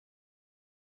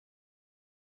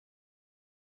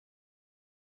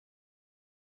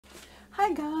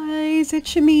Hi guys,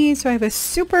 it's Shami. So I have a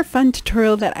super fun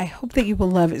tutorial that I hope that you will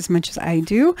love as much as I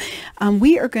do.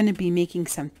 We are going to be making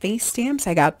some face stamps.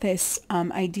 I got this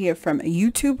idea from a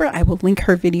YouTuber. I will link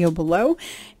her video below,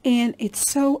 and it's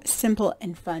so simple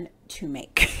and fun to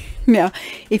make. Now,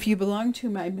 if you belong to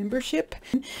my membership,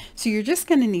 so you're just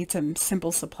going to need some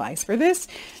simple supplies for this.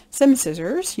 Some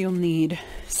scissors. You'll need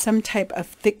some type of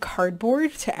thick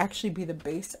cardboard to actually be the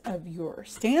base of your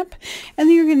stamp, and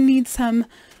then you're going to need some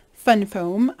fun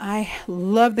foam. I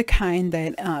love the kind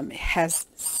that has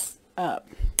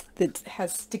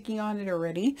sticky on it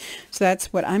already, so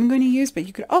that's what I'm going to use. But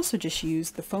you could also just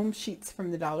use the foam sheets from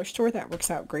the dollar store. That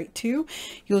works out great too.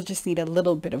 You'll just need a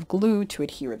little bit of glue to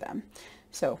adhere them,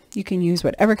 so you can use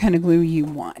whatever kind of glue you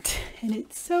want, and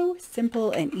it's so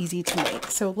simple and easy to make.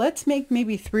 So let's make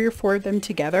maybe 3 or 4 of them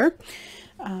together.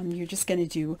 You're just going to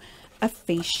do a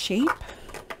face shape,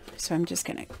 so I'm just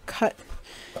going to cut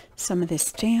some of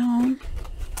this down,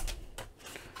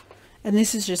 and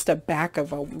this is just a back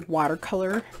of a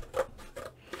watercolor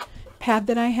pad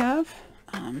that I have.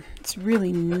 It's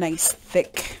really nice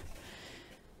thick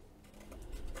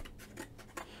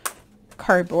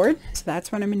cardboard, so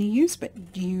that's what I'm going to use, but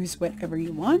use whatever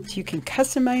you want. You can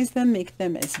customize them, make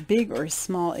them as big or as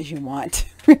small as you want.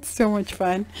 It's so much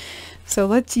fun. So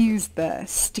let's use the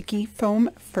sticky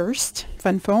foam first,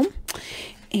 fun foam.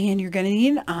 And you're going to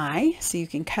need an eye, so you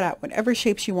can cut out whatever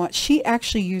shapes you want. She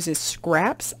actually uses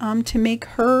scraps to make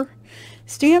her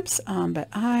stamps, but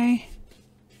I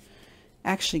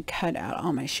actually cut out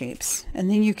all my shapes, and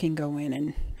then you can go in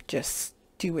and just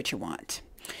do what you want.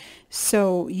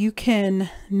 So you can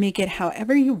make it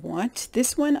however you want.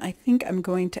 This one, I think I'm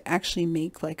going to actually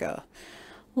make like a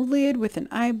lid with an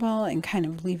eyeball and kind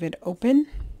of leave it open.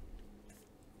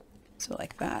 So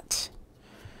like that.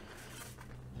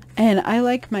 And I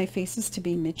like my faces to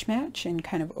be mismatch and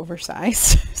kind of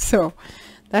oversized. So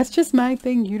that's just my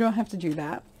thing. You don't have to do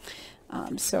that.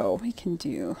 So we can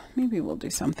do, maybe we'll do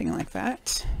something like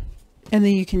that. And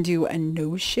then you can do a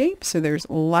nose shape. So there's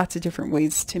lots of different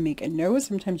ways to make a nose.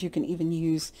 Sometimes you can even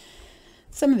use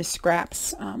some of the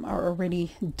scraps are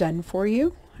already done for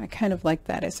you. I kind of like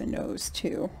that as a nose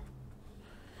too,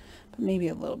 but maybe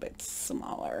a little bit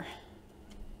smaller.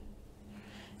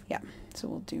 Yeah, so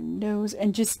we'll do nose,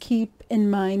 and just keep in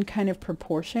mind kind of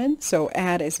proportion. So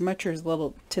add as much or as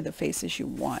little to the face as you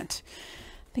want.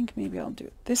 I think maybe I'll do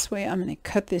it this way. I'm going to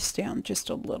cut this down just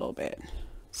a little bit.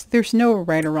 So there's no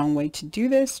right or wrong way to do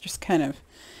this. Just kind of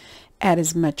add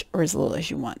as much or as little as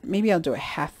you want. Maybe I'll do a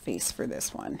half face for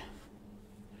this one.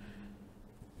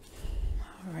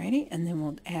 Alrighty, and then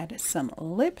we'll add some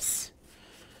lips.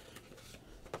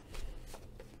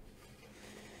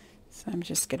 So I'm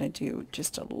just going to do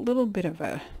just a little bit of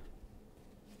a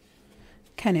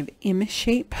kind of M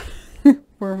shape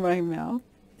for my mouth.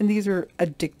 And these are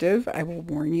addictive, I will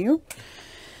warn you.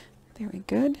 Very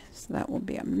good. So that will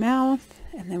be a mouth.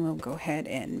 And then we'll go ahead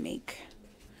and make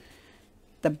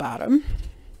the bottom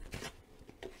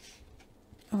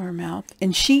of our mouth.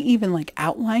 And she even like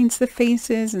outlines the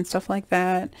faces and stuff like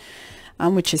that,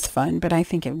 which is fun. But I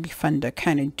think it would be fun to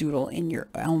kind of doodle in your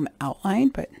own outline.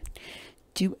 But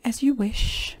do as you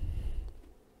wish.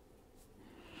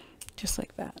 Just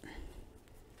like that.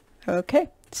 Okay,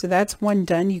 so that's one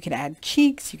done. You can add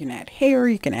cheeks, you can add hair,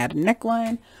 you can add a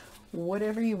neckline.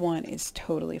 Whatever you want is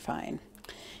totally fine.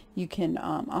 You can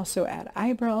also add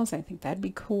eyebrows. I think that'd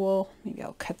be cool. Maybe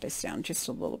I'll cut this down just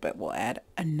a little bit. We'll add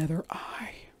another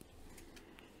eye.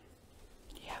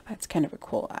 Yeah, that's kind of a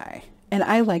cool eye. And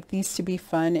I like these to be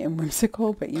fun and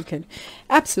whimsical, but you could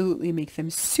absolutely make them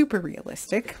super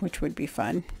realistic, which would be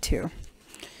fun too.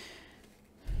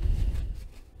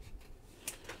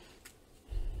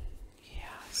 Yeah,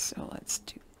 so let's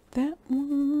do that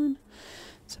one.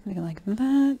 Something like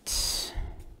that.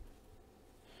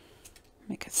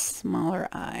 Make a smaller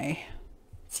eye,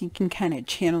 so you can kind of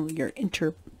channel your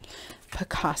inner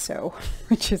Picasso,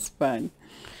 which is fun.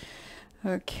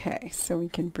 Okay, so we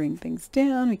can bring things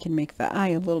down. We can make the eye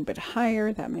a little bit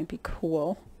higher. That might be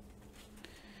cool.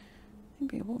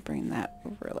 Maybe we'll bring that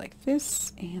over like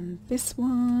this, and this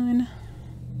one.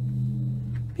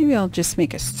 Maybe I'll just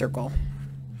make a circle.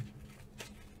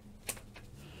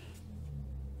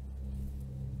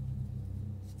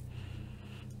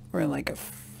 Or like a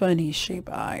funny shape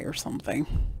eye or something.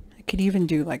 I could even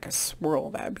do like a swirl.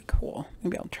 That'd be cool.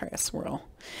 Maybe I'll try a swirl.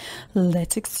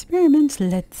 Let's experiment.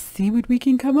 Let's see what we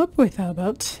can come up with. How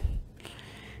about?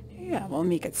 Yeah, we'll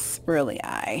make a swirly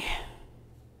eye.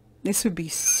 This would be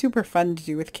super fun to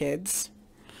do with kids.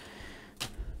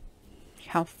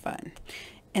 How fun.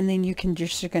 And then you can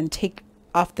just, you're going to take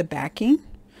off the backing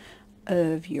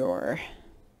of your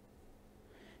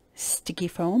sticky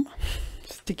foam,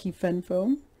 sticky fun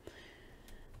foam.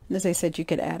 And as I said, you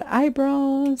could add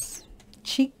eyebrows,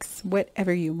 cheeks,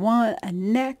 whatever you want, a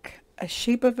neck, a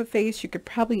shape of a face. You could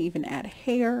probably even add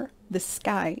hair. The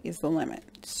sky is the limit.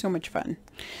 So much fun.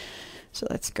 So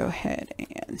let's go ahead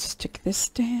and stick this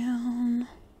down.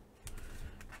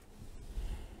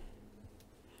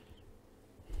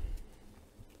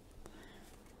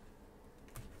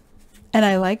 And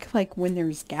I like when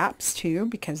there's gaps too,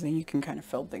 because then you can kind of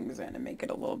fill things in and make it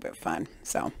a little bit fun.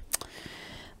 So,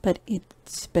 but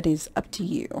it's up to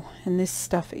you. And this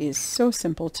stuff is so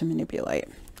simple to manipulate.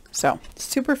 So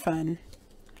super fun.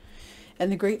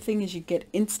 And the great thing is you get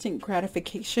instant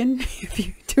gratification if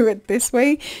you do it this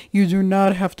way. You do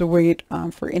not have to wait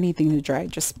for anything to dry.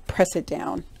 Just press it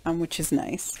down, which is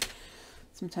nice.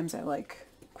 Sometimes I like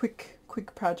quick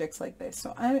projects like this.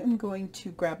 So I am going to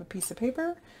grab a piece of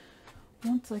paper.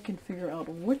 Once I can figure out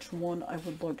which one I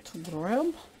would like to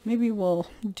grab, maybe we'll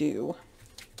do...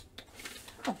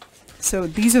 Oh, so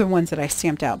these are the ones that I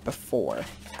stamped out before.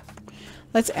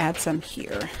 Let's add some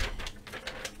here.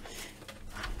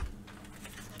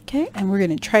 Okay, and we're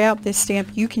going to try out this stamp.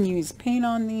 You can use paint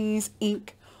on these,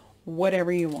 ink,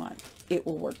 whatever you want. It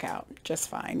will work out just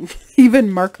fine.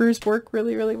 Even markers work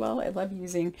really, really well. I love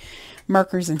using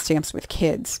markers and stamps with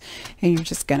kids. And you're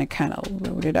just going to kind of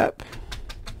load it up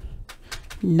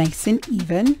nice and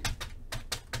even.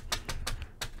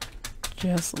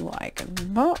 Just like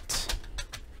that.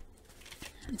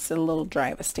 It's a little dry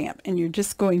of a stamp. And you're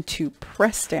just going to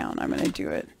press down. I'm going to do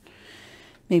it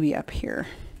maybe up here.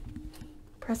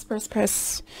 Press, press,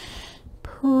 press,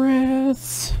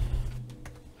 press.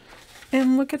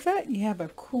 And look at that. You have a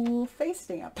cool face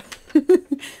stamp.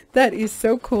 That is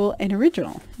so cool and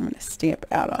original. I'm going to stamp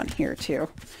out on here too.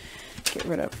 Get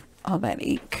rid of all that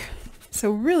ink. So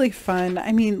really fun.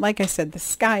 I mean, like I said, the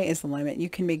sky is the limit. You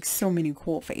can make so many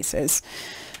cool faces.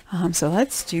 So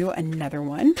let's do another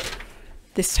one.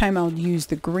 This time I'll use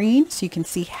the green so you can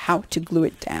see how to glue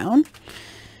it down.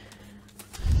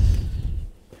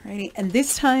 Alrighty, and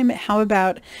this time, how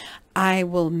about I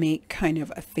will make kind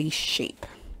of a face shape.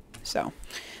 So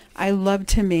I love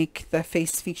to make the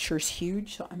face features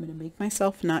huge, so I'm going to make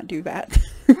myself not do that.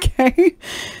 Okay,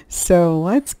 so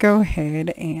let's go ahead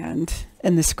and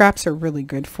the scraps are really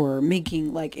good for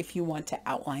making, like, if you want to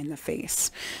outline the face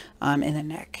and the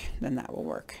neck, then that will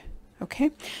work.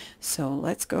 Okay, so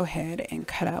let's go ahead and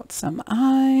cut out some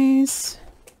eyes.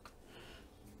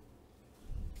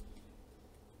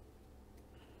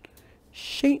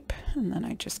 Shape, and then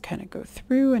I just kind of go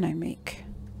through and I make,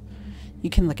 you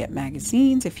can look at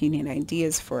magazines if you need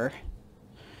ideas for,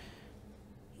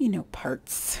 you know,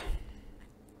 parts.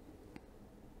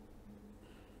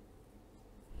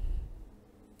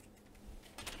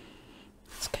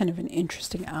 It's kind of an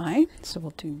interesting eye, so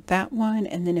we'll do that one,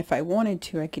 and then if I wanted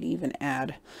to, I could even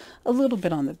add a little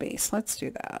bit on the base. Let's do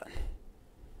that.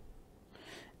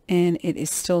 And it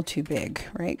is still too big,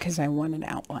 right, because I want an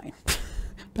outline.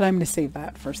 But I'm going to save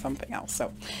that for something else.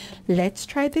 So let's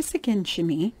try this again,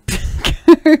 Shimmy.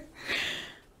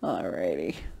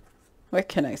 Alrighty. What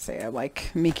can I say? I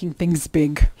like making things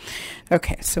big.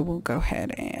 Okay, so we'll go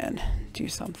ahead and do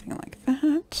something like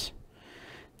that.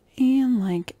 And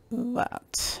like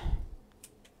that.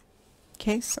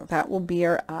 Okay, so that will be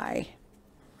our eye.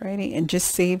 Righty, and just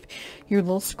save your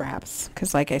little scraps,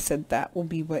 because like I said, that will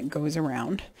be what goes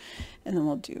around. And then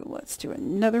let's do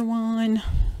another one.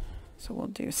 So we'll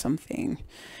do something,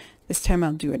 this time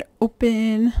I'll do it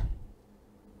open,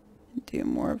 do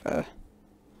more of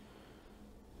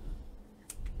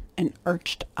an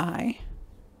arched eye.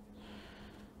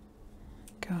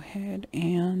 Go ahead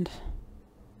and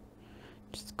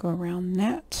just go around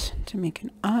that to make an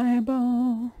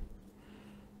eyeball.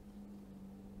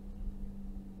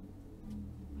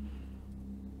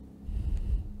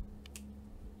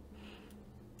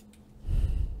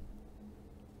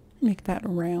 Make that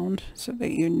round so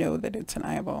that you know that it's an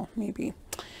eyeball, maybe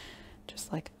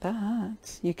just like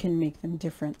that. You can make them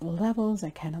different levels.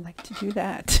 I kind of like to do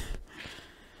that.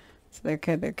 So they're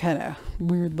kind of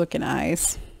weird looking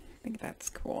eyes. I think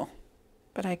that's cool.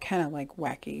 But I kind of like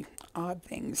wacky, odd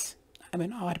things. I'm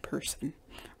an odd person.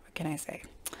 What can I say?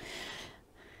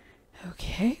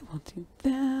 Okay, we'll do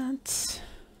that.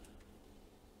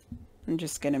 I'm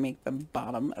just going to make the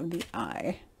bottom of the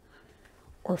eye,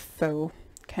 or faux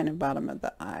kind of bottom of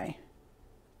the eye,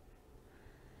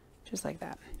 just like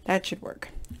that. That should work.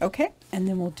 Okay, and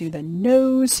then we'll do the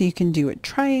nose. So you can do a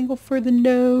triangle for the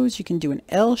nose, you can do an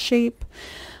L shape.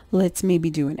 Let's maybe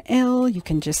do an L. You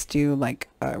can just do like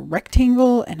a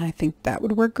rectangle, and I think that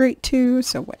would work great too.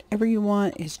 So whatever you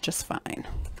want is just fine.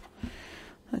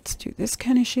 Let's do this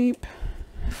kind of shape.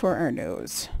 for our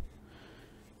nose.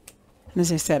 And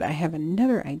as I said, I have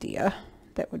another idea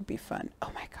that would be fun.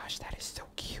 Oh my gosh, that is so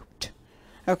cute.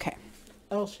 Okay,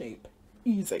 L shape,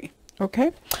 easy.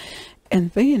 Okay,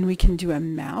 and then we can do a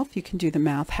mouth. You can do the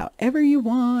mouth however you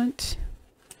want.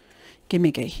 You can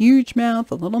make a huge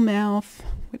mouth, a little mouth,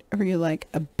 whatever you like.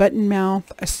 A button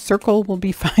mouth, a circle will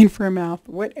be fine for a mouth.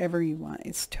 Whatever you want,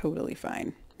 it's totally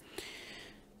fine.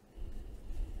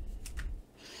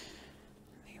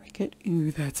 There we go.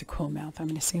 Ooh, that's a cool mouth. I'm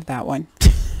going to save that one.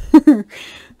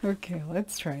 Okay,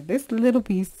 let's try this little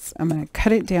piece. I'm going to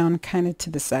cut it down kind of to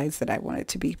the size that I want it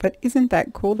to be. But isn't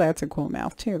that cool? That's a cool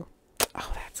mouth too.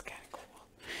 Oh, that's kind of cool.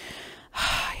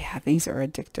 Yeah, these are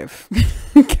addictive.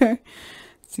 Okay,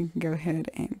 so you can go ahead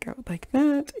and go like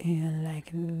that and like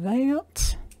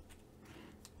that.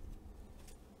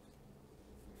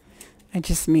 I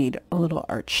just made a little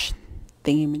arch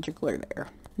thingamajigger there.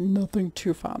 Nothing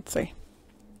too fancy.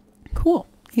 Cool.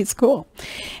 He's cool.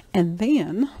 And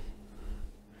then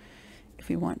if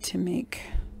we want to make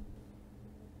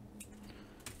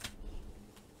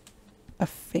a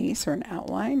face or an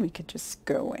outline, we could just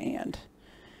go and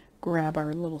grab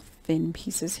our little thin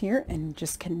pieces here and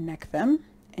just connect them,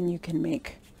 and you can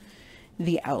make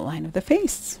the outline of the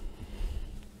face.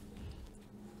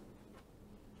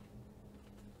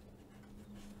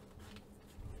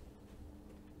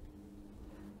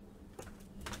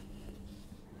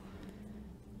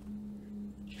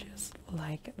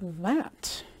 Like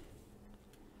that.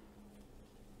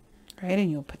 Right, and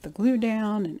you'll put the glue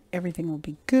down and everything will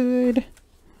be good.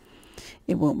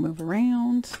 It won't move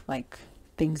around like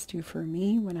things do for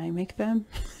me when I make them.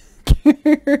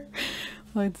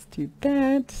 Let's do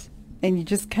that. And you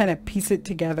just kind of piece it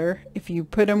together. If you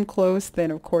put them close,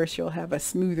 then of course you'll have a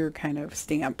smoother kind of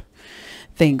stamp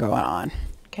thing going on.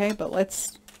 Okay, but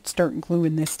let's start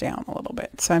gluing this down a little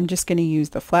bit. So I'm just going to use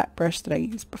the flat brush that I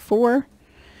used before.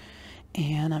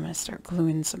 And I'm going to start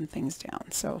gluing some things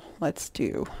down. So let's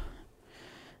do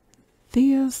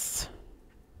this.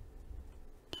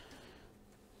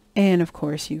 And of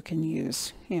course you can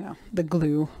use, you know, the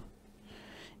glue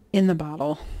in the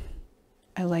bottle.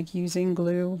 I like using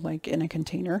glue like in a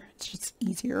container. It's just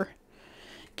easier.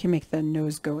 You can make the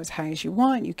nose go as high as you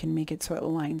want. You can make it so it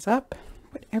lines up.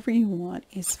 Whatever you want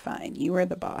is fine. You are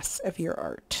the boss of your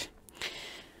art.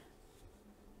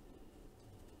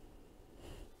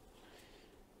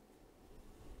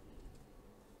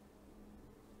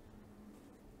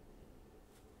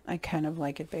 I kind of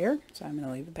like it there, so I'm going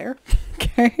to leave it there.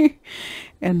 Okay,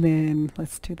 and then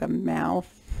let's do the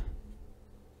mouth.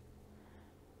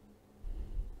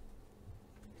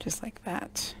 Just like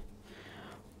that.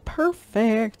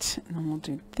 Perfect. And then we'll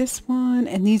do this one.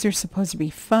 And these are supposed to be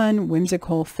fun,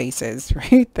 whimsical faces,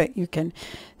 right? That you can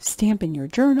stamp in your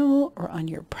journal or on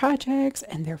your projects.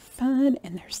 And they're fun,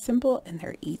 and they're simple, and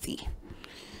they're easy.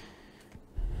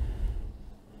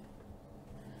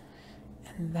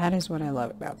 And that is what I love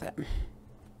about them.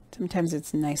 Sometimes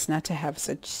it's nice not to have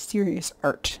such serious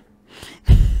art.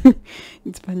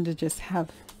 It's fun to just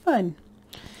have fun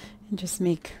and just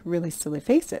make really silly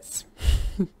faces.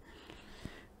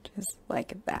 Just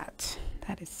like that.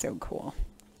 That is so cool.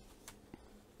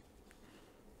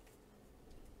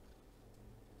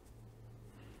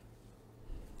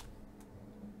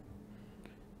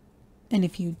 And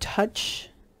if you touch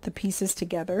the pieces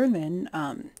together, then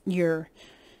your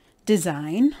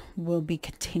design will be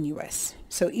continuous.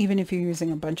 So even if you're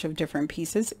using a bunch of different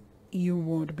pieces, you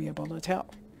won't be able to tell.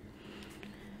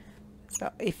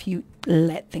 So if you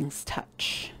let things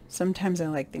touch. Sometimes I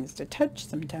like things to touch,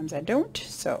 sometimes I don't.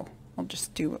 So I'll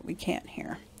just do what we can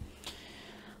here.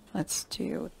 Let's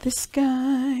do this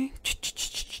guy.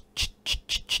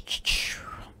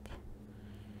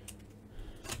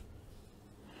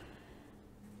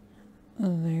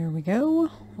 There we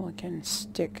go. We can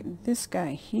stick this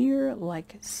guy here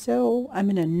like so. I'm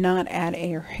going to not add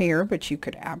air hair, but you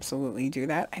could absolutely do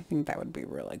that. I think that would be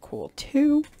really cool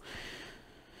too.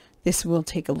 This will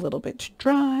take a little bit to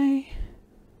dry.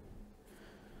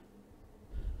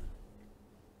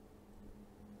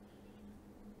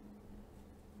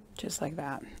 Just like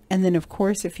that. And then of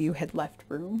course, if you had left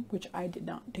room, which I did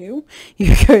not do,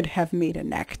 you could have made a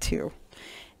neck too.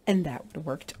 And that would have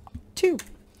worked too.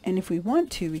 And if we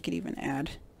want to, we could even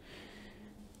add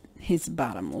his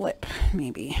bottom lip,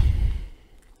 maybe.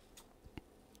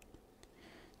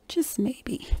 Just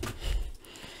maybe.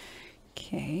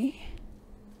 Okay.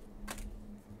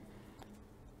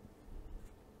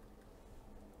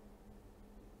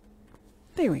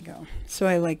 There we go. So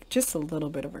I like just a little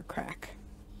bit of a crack.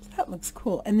 That looks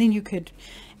cool. And then you could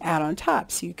add on top.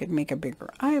 So you could make a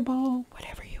bigger eyeball,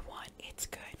 whatever you want. It's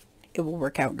good. it will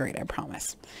work out great, I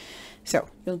promise. So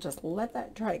you'll just let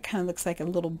that dry. It kind of looks like a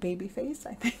little baby face.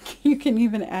 I think you can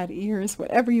even add ears,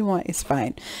 whatever you want is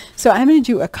fine. So I'm going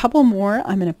to do a couple more.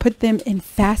 I'm going to put them in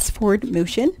fast forward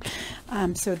motion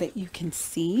so that you can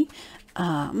see.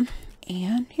 And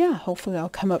yeah, hopefully I'll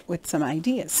come up with some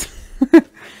ideas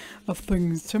of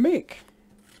things to make.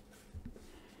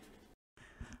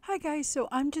 Hi guys, so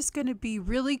I'm just going to be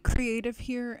really creative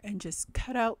here and just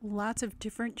cut out lots of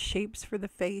different shapes for the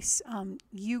face.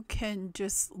 You can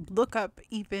just look up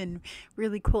even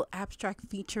really cool abstract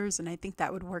features, and I think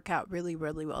that would work out really,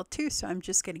 really well too. So I'm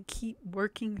just going to keep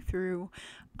working through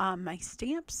my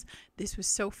stamps. This was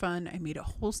so fun. I made a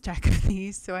whole stack of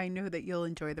these, so I know that you'll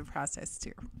enjoy the process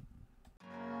too.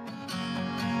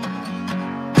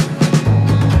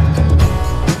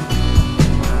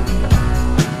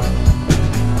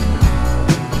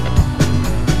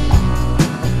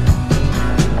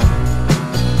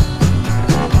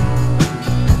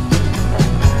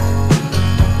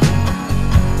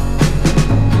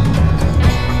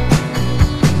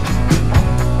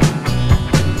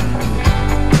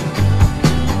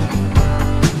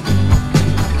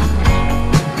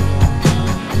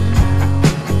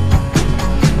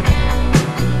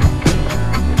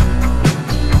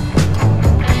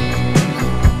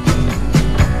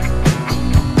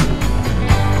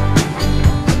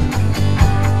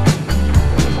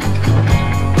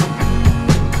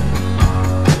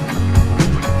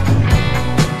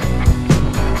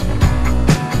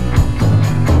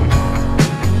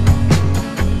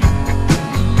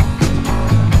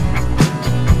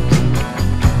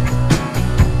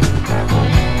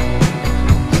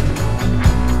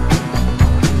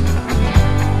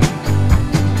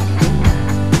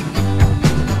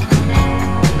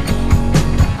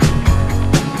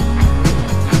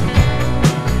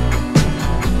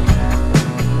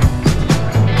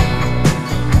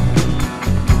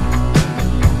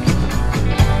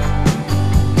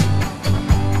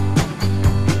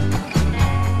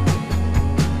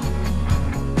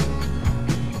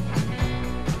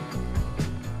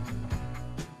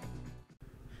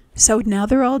 So now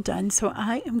they're all done. So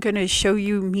I am going to show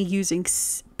you me using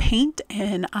paint,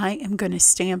 and I am going to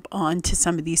stamp onto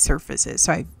some of these surfaces.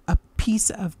 So I have a piece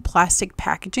of plastic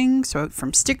packaging. So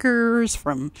from stickers,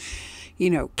 from, you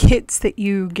know, kits that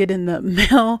you get in the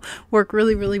mail work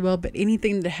really, really well. But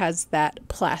anything that has that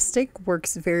plastic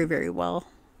works very, very well.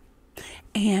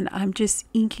 And I'm just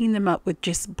inking them up with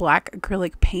just black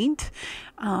acrylic paint.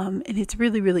 And it's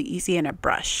really, really easy, in a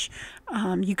brush.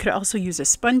 You could also use a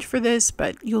sponge for this,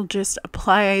 but you'll just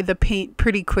apply the paint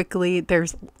pretty quickly.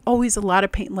 There's always a lot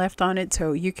of paint left on it,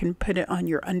 so you can put it on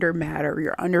your under mat or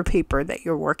your under paper that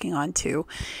you're working on too.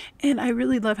 And I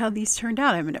really love how these turned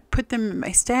out. I'm going to put them in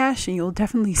my stash, and you'll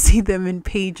definitely see them in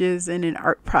pages and in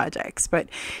art projects. But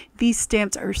these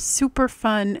stamps are super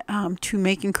fun to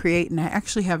make and create, and I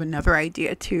actually have another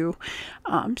idea too.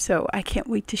 So I can't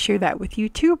wait to share that with you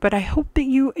too. But I hope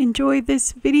that you enjoy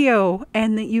this video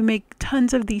and that you make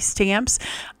tons of these stamps.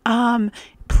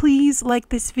 Please like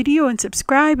this video and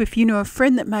subscribe. If you know a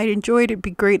friend that might enjoy it, it'd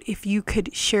be great if you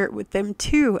could share it with them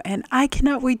too. And I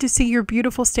cannot wait to see your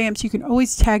beautiful stamps. You can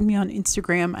always tag me on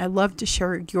Instagram. I love to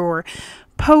share your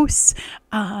posts.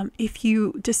 If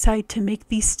you decide to make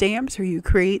these stamps or you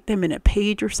create them in a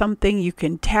page or something, you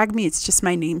can tag me. It's just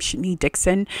my name, Shani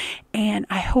Dixon. And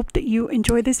I hope that you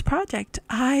enjoy this project.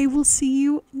 I will see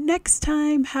you next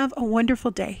time. Have a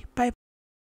wonderful day. Bye.